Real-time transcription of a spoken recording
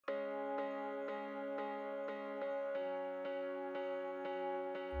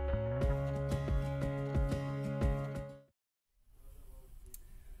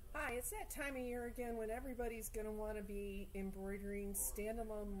that time of year again when everybody's going to want to be embroidering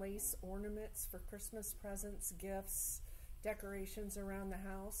standalone lace ornaments for Christmas presents, gifts, decorations around the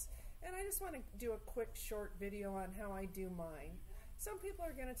house. And I just want to do a quick short video on how I do mine. Some people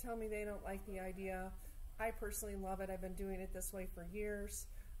are going to tell me they don't like the idea. I personally love it. I've been doing it this way for years.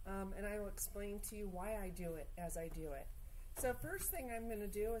 And I will explain to you why I do it as I do it. So first thing I'm going to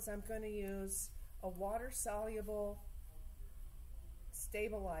do is I'm going to use a water-soluble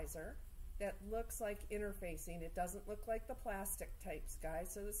stabilizer that looks like interfacing. It doesn't look like the plastic types,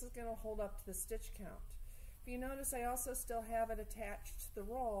 guys, so this is going to hold up to the stitch count. If you notice, I also still have it attached to the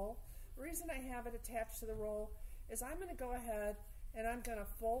roll. The reason I have it attached to the roll is I'm going to go ahead and I'm going to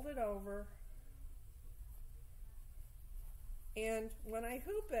fold it over, and when I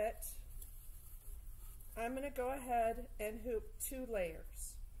hoop it, I'm going to go ahead and hoop 2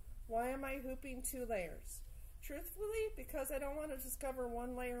 layers. Why am I hooping 2 layers? Truthfully, because I don't want to discover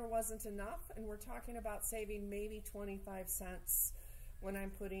one layer wasn't enough, and we're talking about saving maybe 25 cents when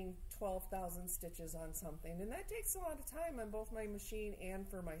I'm putting 12,000 stitches on something, and that takes a lot of time on both my machine and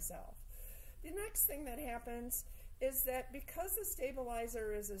for myself. The next thing that happens is that because the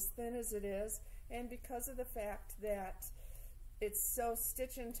stabilizer is as thin as it is, and because of the fact that it's so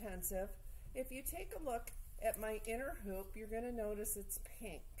stitch intensive, if you take a look at my inner hoop, you're going to notice it's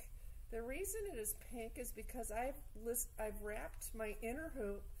pink. The reason it is pink is because I've wrapped my inner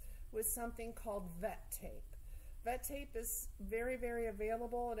hoop with something called vet tape. Vet tape is very, very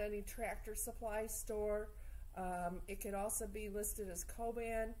available at any Tractor Supply store. It could also be listed as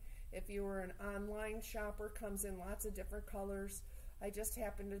Coban. If you were an online shopper, comes in lots of different colors. I just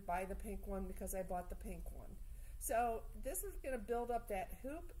happened to buy the pink one because I bought the pink one. So this is going to build up that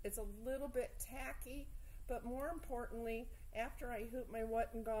hoop. It's a little bit tacky, but more importantly, after I hoop my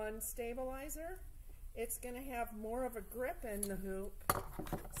What and Gone stabilizer, it's going to have more of a grip in the hoop.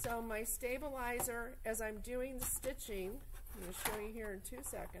 So my stabilizer, as I'm doing the stitching, I'm going to show you here in 2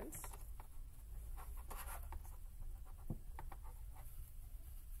 seconds.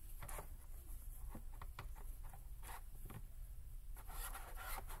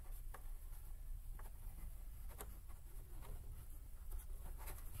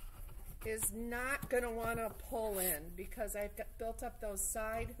 Is not going to want to pull in because I've built up those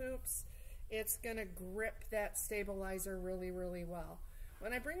side hoops. It's going to grip that stabilizer really, really well.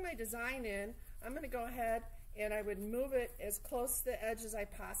 When I bring my design in, I'm going to go ahead and I would move it as close to the edge as I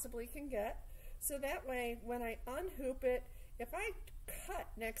possibly can get. So that way, when I unhoop it, if I cut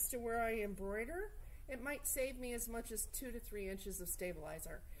next to where I embroider, it might save me as much as 2 to 3 inches of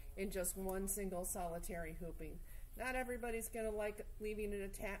stabilizer in just one single solitary hooping. Not everybody's going to like leaving it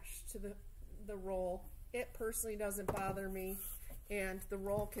attached to the roll. It personally doesn't bother me, and the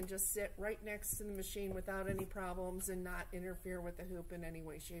roll can just sit right next to the machine without any problems and not interfere with the hoop in any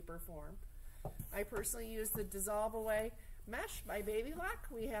way, shape, or form. I personally use the Dissolve Away Mesh by Baby Lock.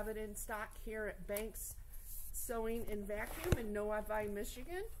 We have it in stock here at Banks Sewing and Vacuum in Novi,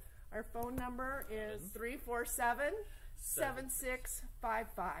 Michigan. Our phone number is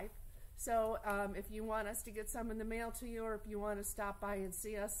 347-7655. So if you want us to get some in the mail to you, or if you want to stop by and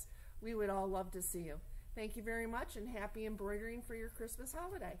see us, we would all love to see you. Thank you very much, and happy embroidering for your Christmas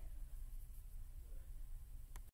holiday.